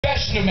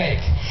confession to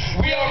make.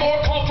 We are more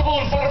comfortable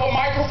in front of a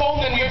microphone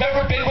than we've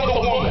ever been with a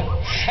woman.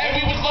 And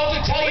we would love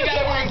to tell you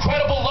that we're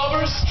incredible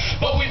lovers,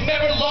 but we've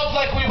never loved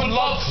like we would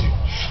love to.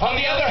 On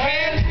the other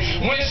hand,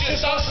 when it's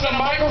just us and a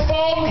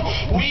microphone,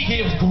 we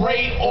give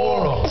great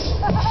orals.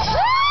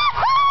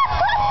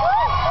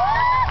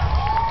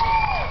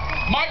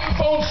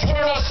 Microphones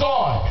turn us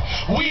on.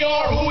 We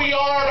are who we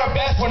are at our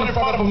best when in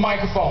front of a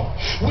microphone.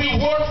 We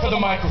work for the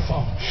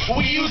microphone.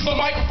 We use the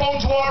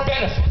microphone to our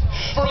benefit.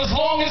 For as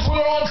long as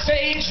we're on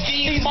stage,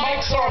 these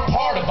mics are a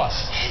part of us.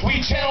 We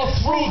channel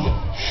through them.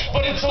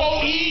 But it's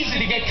so easy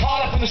to get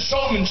caught up in the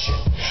showmanship,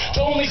 to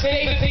only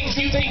say the things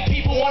you think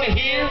people want to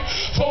hear,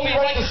 to only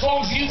write the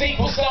songs you think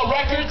will sell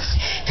records,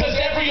 because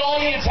every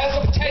audience has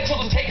the potential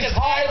to take us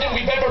higher than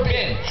we've ever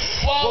been.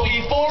 While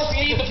we force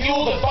feed the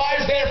fuel that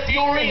fires their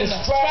fury, and the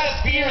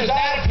stratosphere is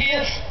out of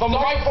here, from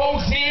the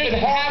microphones here, then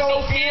have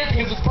no fear,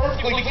 because it's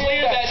perfectly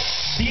clear that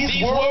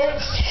these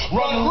words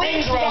run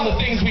rings around the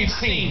things we've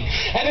seen.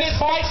 And this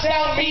might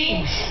sound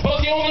mean, but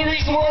the only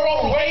reason we're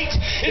overweight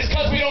is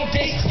because we don't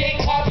date,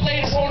 skate,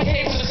 copulate, and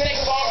fornicate for the sake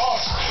of our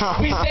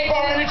art. We save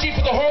our energy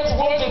for the herds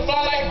of words and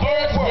fly like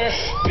birds. We're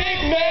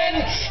big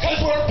men because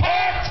we're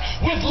packed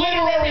with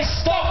literary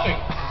stuffing.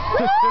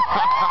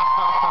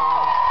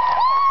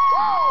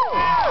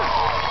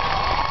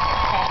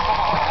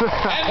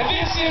 And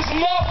this is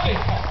nothing.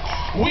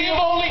 We have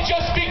only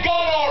just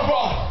begun our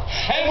run.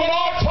 And when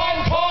our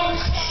time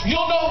comes,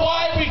 you'll know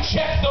why we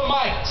check the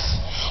mics.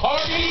 Are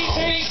these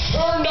things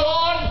turned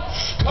on?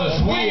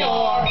 Because we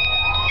are.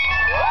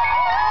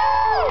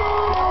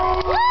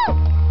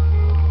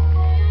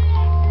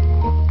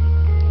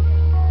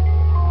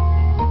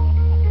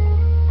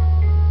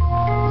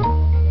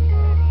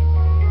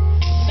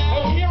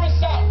 Now hear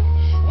us out.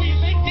 We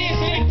linked these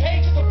hitting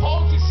pages of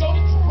poems, we showed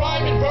it through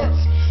rhyme and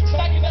verse.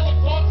 Psychedelic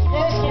thoughts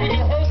immersed so we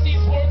can rehearse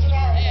these words in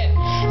our head.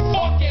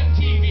 Fuck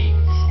MTV.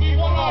 We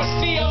want our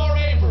C.R.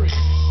 Avery.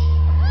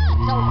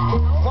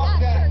 Fuck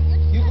that.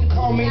 You can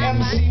call me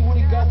MC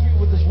Woody Guthrie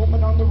with this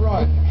woman on the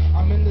run.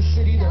 I'm in the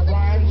city that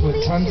rhymes with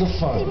tons of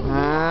fun.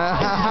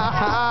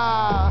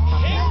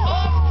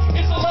 Hip-hop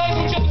is the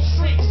language of the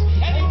streets.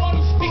 Anyone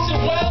who speaks it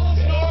well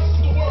is an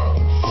artist of the world.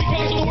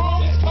 Because the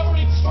world is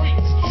covered in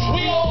streets.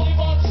 We all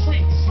live on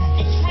streets.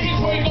 The street is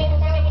where you go to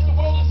find out what the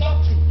world is up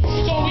to.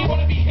 So we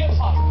want to be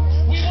hip-hop.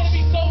 We want to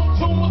be so in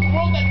tune with the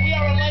world that we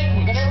are a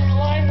language. That every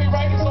line we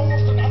write is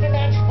almost an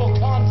unimaginable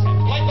concept.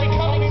 Like they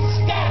coming in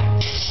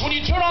static. When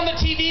you turn on the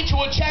TV to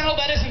a channel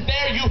that isn't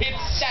there, you hit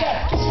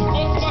static.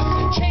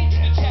 Ghostbusters change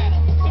the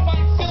channel to find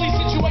silly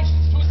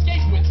situations to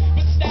escape with.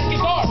 But static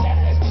is art.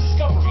 Static is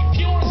discovery.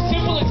 Pure and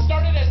simple, it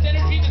started as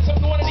energy, then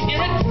someone wanted to hear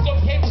it, so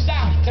it became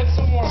sound. Then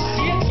someone wanted to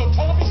see it, so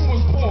television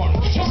was born.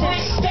 To bring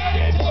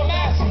static to the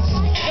masses.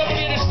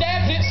 Nobody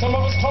understands it, some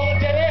of us call it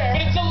dead air.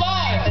 But it's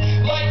alive,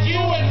 like you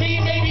and me,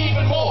 maybe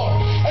even more.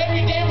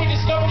 Every day we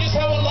discover just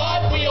how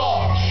alive we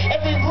are.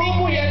 Every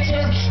room we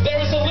enter, there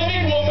is a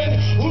living woman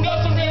who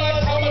doesn't realize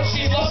how much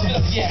she loves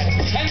us yet.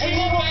 And we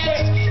will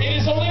bet it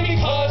is only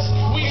because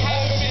we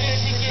haven't been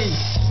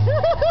introduced.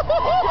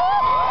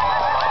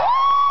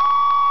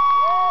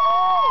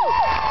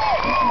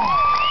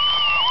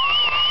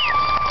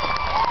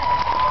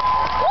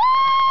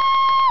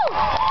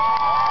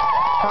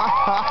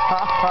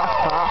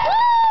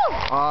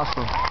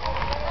 Awesome.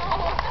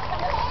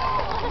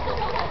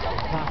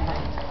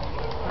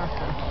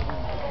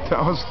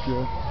 That was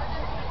good.